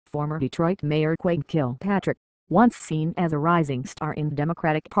Former Detroit Mayor Craig Kilpatrick, once seen as a rising star in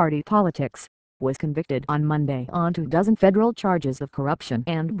Democratic Party politics, was convicted on Monday on 24 federal charges of corruption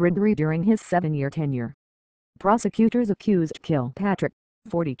and bribery during his 7-year tenure. Prosecutors accused Kilpatrick,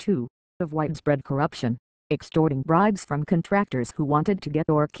 42, of widespread corruption, extorting bribes from contractors who wanted to get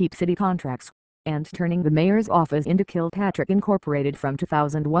or keep city contracts, and turning the mayor's office into Kilpatrick Incorporated from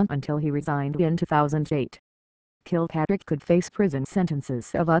 2001 until he resigned in 2008. Kilpatrick could face prison sentences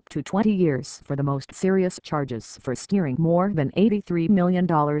of up to 20 years for the most serious charges for steering more than $83 million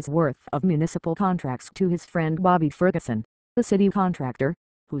worth of municipal contracts to his friend Bobby Ferguson, the city contractor,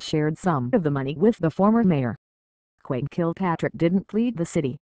 who shared some of the money with the former mayor. Craig Kilpatrick didn't plead the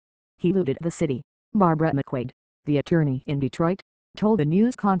city. He looted the city, Barbara McQuaid, the attorney in Detroit, told a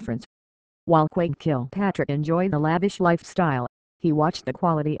news conference. While Craig Kilpatrick enjoyed a lavish lifestyle, he watched the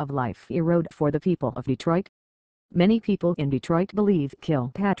quality of life erode for the people of Detroit. Many people in Detroit believe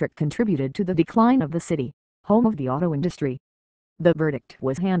Kilpatrick contributed to the decline of the city, home of the auto industry. The verdict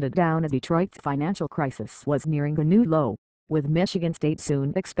was handed down as Detroit's financial crisis was nearing a new low, with Michigan State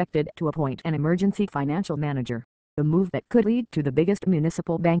soon expected to appoint an emergency financial manager, a move that could lead to the biggest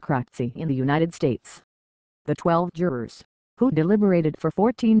municipal bankruptcy in the United States. The 12 jurors, who deliberated for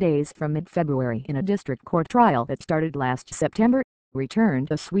 14 days from mid-February in a district court trial that started last September, returned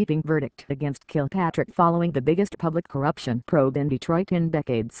a sweeping verdict against Kilpatrick following the biggest public corruption probe in Detroit in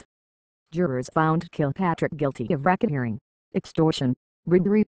decades. Jurors found Kilpatrick guilty of racketeering, extortion,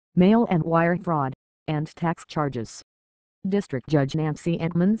 bribery, mail and wire fraud, and tax charges. District Judge Nancy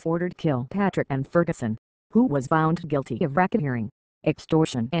Edmonds ordered Kilpatrick and Ferguson, who was found guilty of racketeering,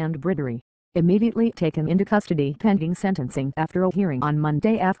 extortion and bribery, immediately taken into custody pending sentencing after a hearing on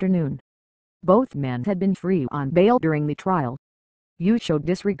Monday afternoon. Both men had been free on bail during the trial. "You showed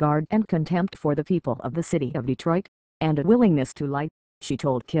disregard and contempt for the people of the city of Detroit, and a willingness to lie," she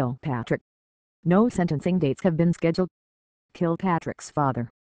told Kilpatrick. No sentencing dates have been scheduled. Kilpatrick's father,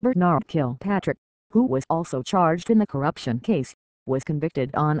 Bernard Kilpatrick, who was also charged in the corruption case, was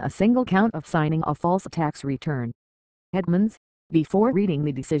convicted on a single count of signing a false tax return. Edmonds, before reading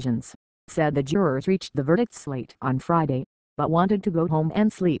the decisions, said the jurors reached the verdict late on Friday, but wanted to go home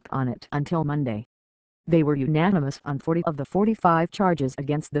and sleep on it until Monday. They were unanimous on 40 of the 45 charges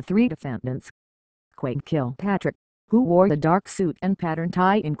against the 3 defendants. Craig Kilpatrick, who wore the dark suit and patterned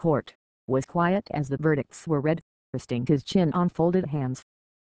tie in court, was quiet as the verdicts were read, resting his chin on folded hands.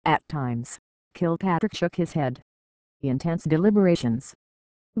 At times, Kilpatrick shook his head. Intense deliberations.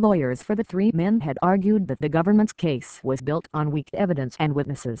 Lawyers for the 3 men had argued that the government's case was built on weak evidence and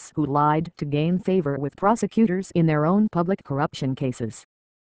witnesses who lied to gain favor with prosecutors in their own public corruption cases.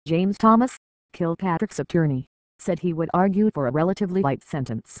 James Thomas, Kilpatrick's attorney, said he would argue for a relatively light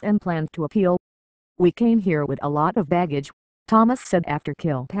sentence and planned to appeal. "We came here with a lot of baggage," Thomas said after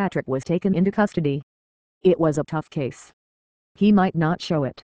Kilpatrick was taken into custody. "It was a tough case. He might not show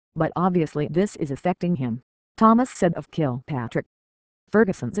it, but obviously this is affecting him," Thomas said of Kilpatrick.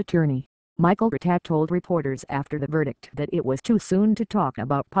 Ferguson's attorney, Michael Ratak, told reporters after the verdict that it was too soon to talk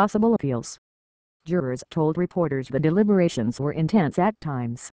about possible appeals. Jurors told reporters the deliberations were intense at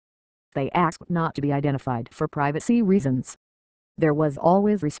times. They asked not to be identified for privacy reasons. "There was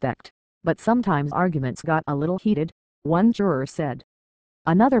always respect, but sometimes arguments got a little heated," one juror said.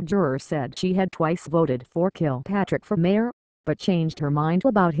 Another juror said she had twice voted for Kilpatrick for mayor, but changed her mind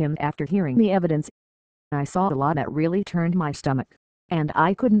about him after hearing the evidence. "I saw a lot that really turned my stomach, and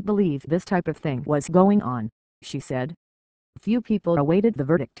I couldn't believe this type of thing was going on," she said. Few people awaited the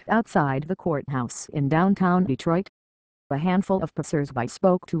verdict outside the courthouse in downtown Detroit. A handful of passers-by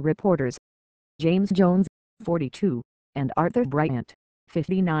spoke to reporters. James Jones, 42, and Arthur Bryant,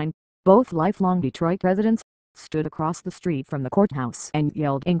 59, both lifelong Detroit residents, stood across the street from the courthouse and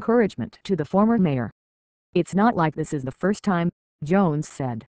yelled encouragement to the former mayor. "It's not like this is the first time," Jones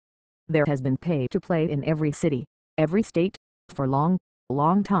said. "There has been pay to play in every city, every state, for long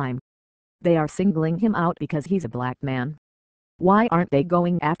time. They are singling him out because he's a black man. Why aren't they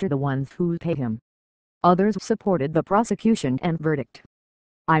going after the ones who pay him?" Others supported the prosecution and verdict.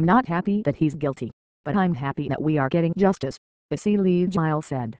 "I'm not happy that he's guilty, but I'm happy that we are getting justice," Issy Lee Giles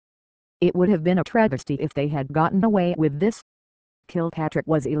said. "It would have been a travesty if they had gotten away with this." Kilpatrick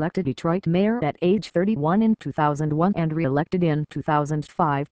was elected Detroit mayor at age 31 in 2001 and re-elected in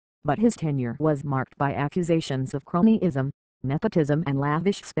 2005, but his tenure was marked by accusations of cronyism, nepotism and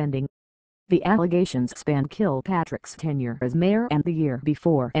lavish spending. The allegations spanned Kilpatrick's tenure as mayor and the year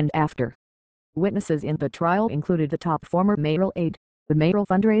before and after. Witnesses in the trial included the top former mayoral aide, the mayoral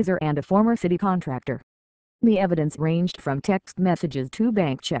fundraiser and a former city contractor. The evidence ranged from text messages to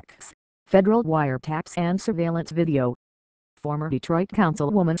bank checks, federal wiretaps and surveillance video. Former Detroit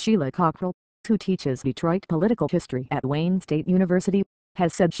Councilwoman Sheila Cockrell, who teaches Detroit political history at Wayne State University,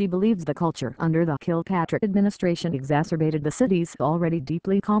 has said she believes the culture under the Kilpatrick administration exacerbated the city's already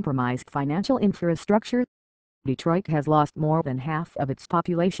deeply compromised financial infrastructure. Detroit has lost more than half of its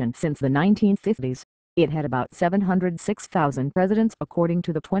population since the 1950s. It had about 706,000 residents according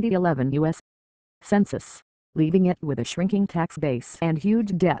to the 2011 U.S. Census, leaving it with a shrinking tax base and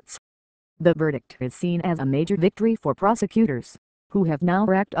huge debts. The verdict is seen as a major victory for prosecutors, who have now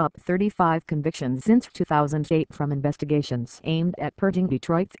racked up 35 convictions since 2008 from investigations aimed at purging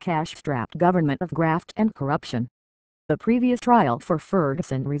Detroit's cash-strapped government of graft and corruption. The previous trial for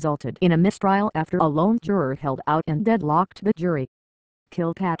Ferguson resulted in a mistrial after a lone juror held out and deadlocked the jury.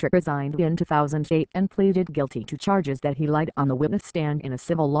 Kilpatrick resigned in 2008 and pleaded guilty to charges that he lied on the witness stand in a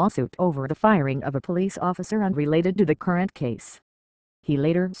civil lawsuit over the firing of a police officer unrelated to the current case. He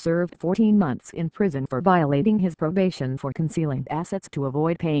later served 14 months in prison for violating his probation for concealing assets to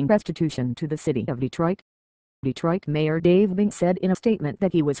avoid paying restitution to the city of Detroit. Detroit Mayor Dave Bing said in a statement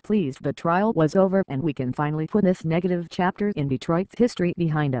that he was pleased the trial was over and we can finally put this negative chapter in Detroit's history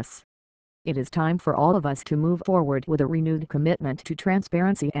behind us. It is time for all of us to move forward with a renewed commitment to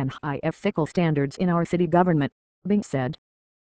transparency and high ethical standards in our city government, Bing said.